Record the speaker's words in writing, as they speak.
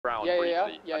around briefly,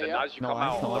 and then as you come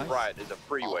out on the right, there's a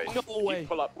freeway. No way. You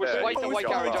pull up We're there, white to white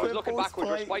garage. I was looking Post backwards.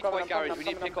 We're fight. white to white garage. We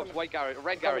need pickups. White garage.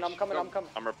 Red garage. I'm coming.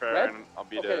 I'm repairing. I'll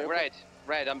be there. Red.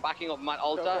 Red. I'm backing up my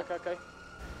Alta.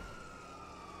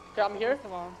 Okay, I'm here.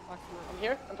 I'm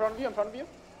here. In front of you.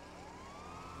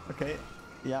 Okay.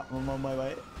 Yeah, I'm on my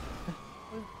way.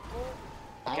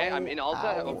 Okay, I'm in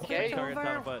Alta. Okay.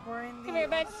 Come here,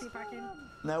 bitch.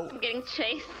 No. I'm getting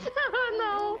chased.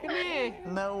 Oh no. Come here.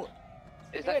 No.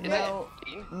 Is that No.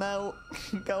 No.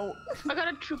 Go. I got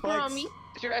a trooper on me.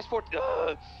 It's your escort.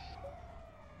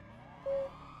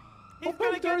 He's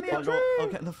gonna get me a I'll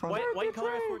get in the front. White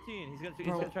color S14. He's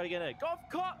gonna try to get it. Golf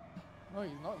caught. No,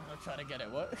 he's not gonna try to get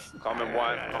it. What? Coming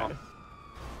white.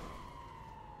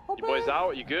 You boys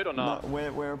out? You good or not?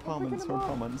 No, we're apartments. We're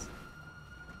apartments.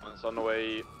 It's on the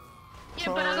way. Yeah,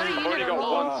 but I got a I've only unit got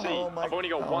on one seat. I've only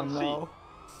got one seat.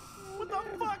 What the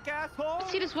fuck, asshole? me.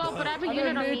 Seat as well, but I have a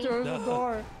unit on me. There's the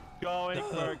door. Going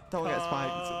for Don't get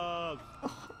spiked.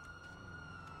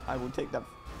 I will take that.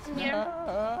 Yeah.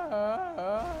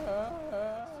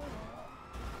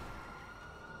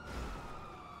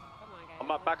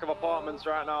 I'm at back of apartments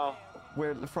right now.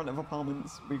 We're at the front of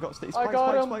apartments. We got to stay. I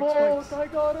got him both. I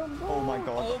got him both. Oh my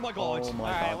god. Oh my god. Oh my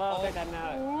Alright, god. well, take that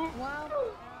now.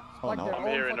 Oh no. I'm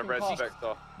hearing the red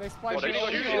spectre. They spiked They me.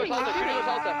 shooting us.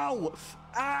 Ow!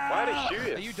 Why are they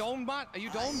shooting? Are you domed, Matt? Are you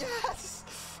domed? Yes.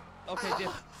 Okay, dip.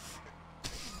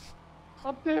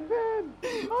 I'm dipping.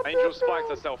 Angel spiked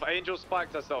herself. Angel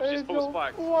spiked herself. She's full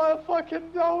spiked. What a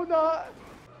fucking donut.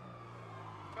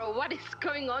 Bro, what is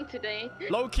going on today?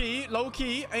 Low key,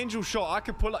 Angel shot. I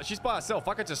could pull up. She's by herself.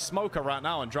 I could just smoke her right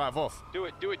now and drive off. Do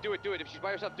it. If she's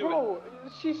by herself, do it. Bro,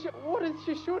 what is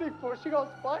she shooting for? She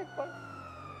got spiked.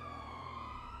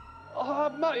 Oh,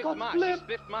 Matt got Matt, split. she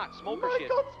spiffed Matt. Smoker Matt shit.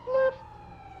 got split.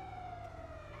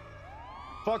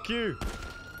 Fuck you.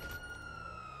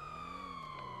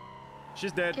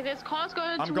 She's dead. Okay, there's cars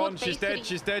going I'm towards gone. She's Bay dead.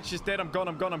 City. She's dead. I'm gone.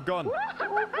 Oh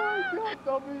my god,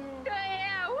 W.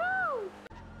 Yeah, woo!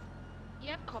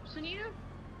 You have cops on you?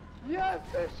 Yes,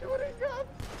 they're shooting us.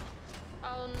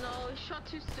 Oh no, he shot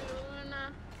too soon.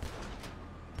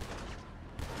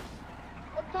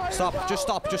 Stop, just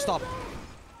stop.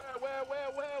 Where?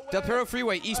 Del Piero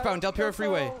Freeway, eastbound, Del Piero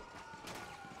Freeway.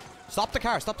 Stop the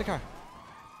car. I'm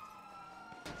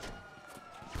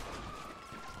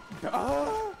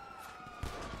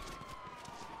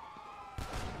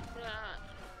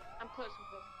close.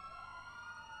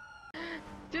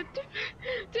 Two,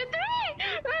 three!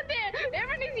 Right there!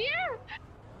 Everyone is here!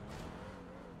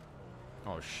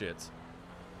 Oh shit.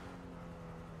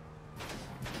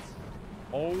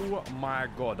 Oh my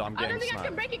god, I'm I getting don't think I can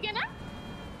sniped. break again, huh?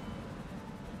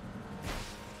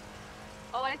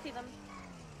 Oh, I see them.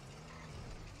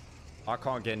 I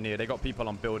can't get near. They got people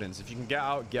on buildings. If you can get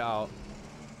out, get out.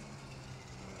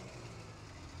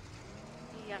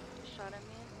 Yeah, shot at me.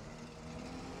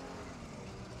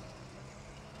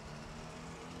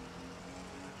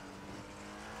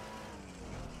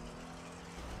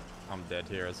 I'm dead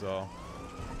here as well.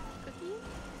 Cookie?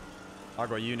 I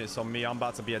got units on me. I'm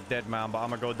about to be a dead man, but I'm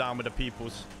gonna go down with the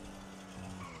peoples.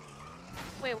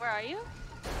 Wait, where are you?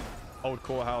 Old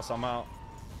courthouse, I'm out.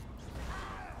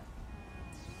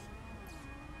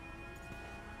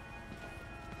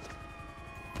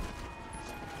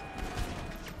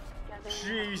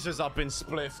 Jesus, I've been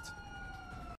spliffed.